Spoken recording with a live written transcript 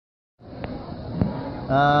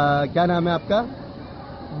क्या नाम है आपका?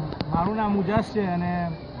 मारू नाम उजास है અને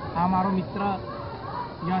આ મારો મિત્ર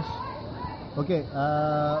यश। ओके,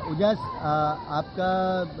 उजास, आपका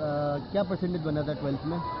क्या परसेंटेज बना था 12th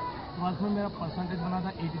में? 12th में मेरा परसेंटेज बना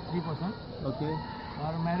था 83%। ओके।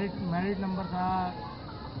 और मेरिट नंबर था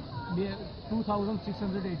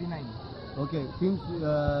 2689। Okay, seems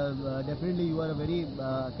definitely you are a very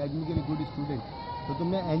academically good student. तो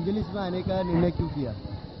तुमने एंजलिस में आने का निर्णय क्यों किया?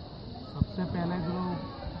 सबसे पहले तो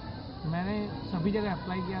मैंने सभी जगह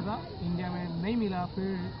अप्लाई किया था, इंडिया में नहीं मिला, फिर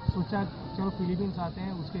सोचा चलो फिलीपींस आते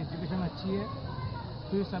हैं, उसकी एजुकेशन अच्छी है।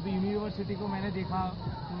 फिर सभी यूनिवर्सिटी को मैंने देखा,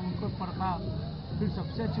 उनको पढ़ा, फिर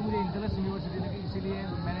सबसे अच्छी मुझे इंटरेस्ट यूनिवर्सिटी लगी, इसीलिए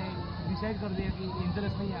मैंने डिसाइड कर दिया कि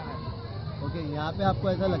इंटरेस्ट नहीं आ रहा है। ओके, यहाँ पे आपको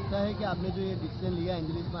ऐसा लगता है कि आपने जो ये डिसीजन लिया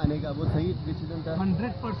एंजलिस में आने का वो सही डिसीजन था?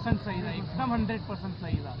 100% सही था, एकदम 100%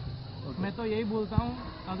 सही था। मैं तो यही बोलता हूँ,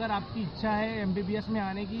 अगर आपकी इच्छा है MBBS में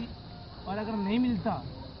आने की और अगर नहीं मिलता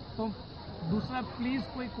तो दूसरा प्लीज़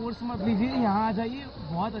कोई कोर्स मत लीजिए, यहाँ आ जाइए,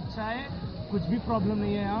 बहुत अच्छा है, कुछ भी प्रॉब्लम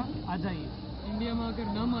नहीं है, यहाँ आ जाइए। इंडिया में अगर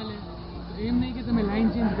न મળે तो એમ નહીં કે તમે લાઈન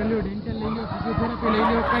ચેન્જ કરી લો, ડેન્ટલ લઈ લો, ફિઝિયોથેરાપી લઈ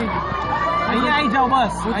લો, કંઈ નહીં, અહીંયા આવી જાઓ,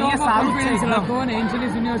 બસ અહીંયા સારું છે, રાખો અને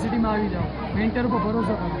એન્જલિસ યુનિવર્સિટીમાં આવી જાઓ, મેન્ટર ઉપર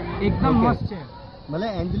ભરોસો કરો, एकदम मस्त है। मतलब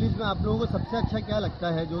एंजलिस में आप लोगों को सबसे अच्छा क्या लगता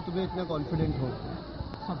है जो तुम्हें इतना कॉन्फिडेंट हो?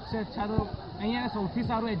 सबसे अच्छा तो અહીંયા સૌથી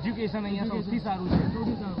સારું એજ્યુકેશન, અહીંયા સૌથી સારું છે,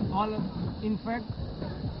 ઓલ ઇનફેક્ટ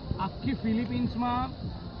આખી ફિલિપિન્સમાં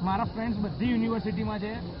મારા ફ્રેન્ડ્સ બધી યુનિવર્સિટીમાં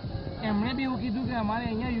છે, એમણે બી એવું કીધું કે અમારે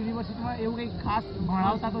અહીંયા યુનિવર્સિટીમાં એવું કંઈ ખાસ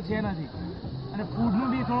ભણાવતા તો છે નથી અને ફૂડનું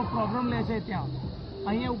બી થોડો પ્રોબ્લેમ લે છે ત્યાં,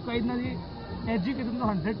 અહીંયા એવું કંઈ જ નથી। એજ્યુકેશન તો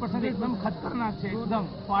 100% એકદમ ખતરનાક છે, એકદમ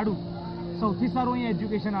ફાડું, સૌથી સારું અહીંયા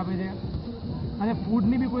એજ્યુકેશન આપે છે અને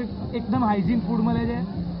ફૂડની બી કોઈ એકદમ હાઇજીન ફૂડ મળે છે,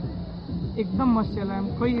 एकदम मस्त चला है,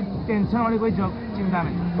 कोई टेंशन वाली कोई चिंता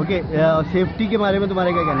नहीं। ओके, सेफ्टी के बारे में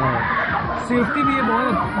तुम्हारे क्या कहना है? सेफ्टी भी है,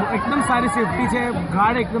 बहुत एकदम सारी सेफ्टी है,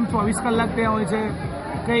 गार्ड एकदम 24 कलाक ત્યાં હોય છે,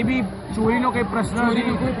 કઈ બી ચોરીનો કઈ પ્રશ્ન નથી,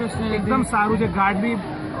 એકદમ સારું છે, ગાર્ડ બી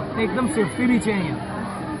एकदम सेफ्टी भी છે અહીંયા।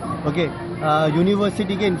 ओके,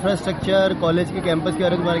 यूनिवर्सिटी के इंफ्रास्ट्रक्चर, कॉलेज के कैंपस के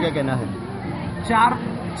बारे में तुम्हारा क्या कहना है?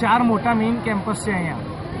 ચાર મોટા મેઇન કેમ્પસ છે અહીંયા,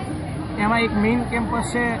 એમાં એક મેઇન કેમ્પસ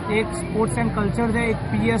છે, એક સ્પોર્ટ્સ એન્ડ કલ્ચર છે, એક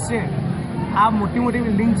PS છે, આ મોટી મોટી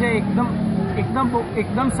બિલ્ડિંગ છે,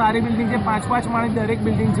 एकदम सारी बिल्डिंग है, 5-5 माळी दरेक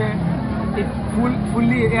बिल्डिंग है, एक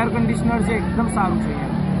फुल्ली एयर कंडीशनर है, एकदम सारू है।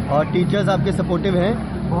 और टीचर्स आपके सपोर्टिव हैं?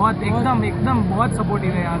 बहुत एकदम बहुत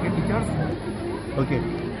सपोर्टिव है यहाँ के टीचर्स। ओके,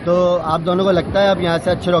 तो आप दोनों को लगता है आप यहाँ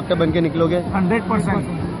से अच्छे डॉक्टर बन के निकलोगे? 100%।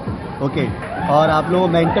 ओके, और आप लोगों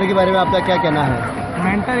मेंटर के बारे में आपका क्या कहना है?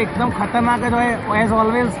 मेंटर एकदम खतरनाक है, एज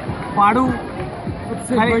ऑलवेज पाड़ू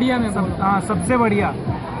बढ़िया में सबसे बढ़िया,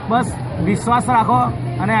 बस विश्वास राखो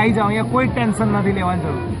અને આવી જાઓ, અહીંયા કોઈ ટેન્શન નથી લેવાની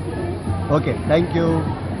જરૂર। Okay, thank you.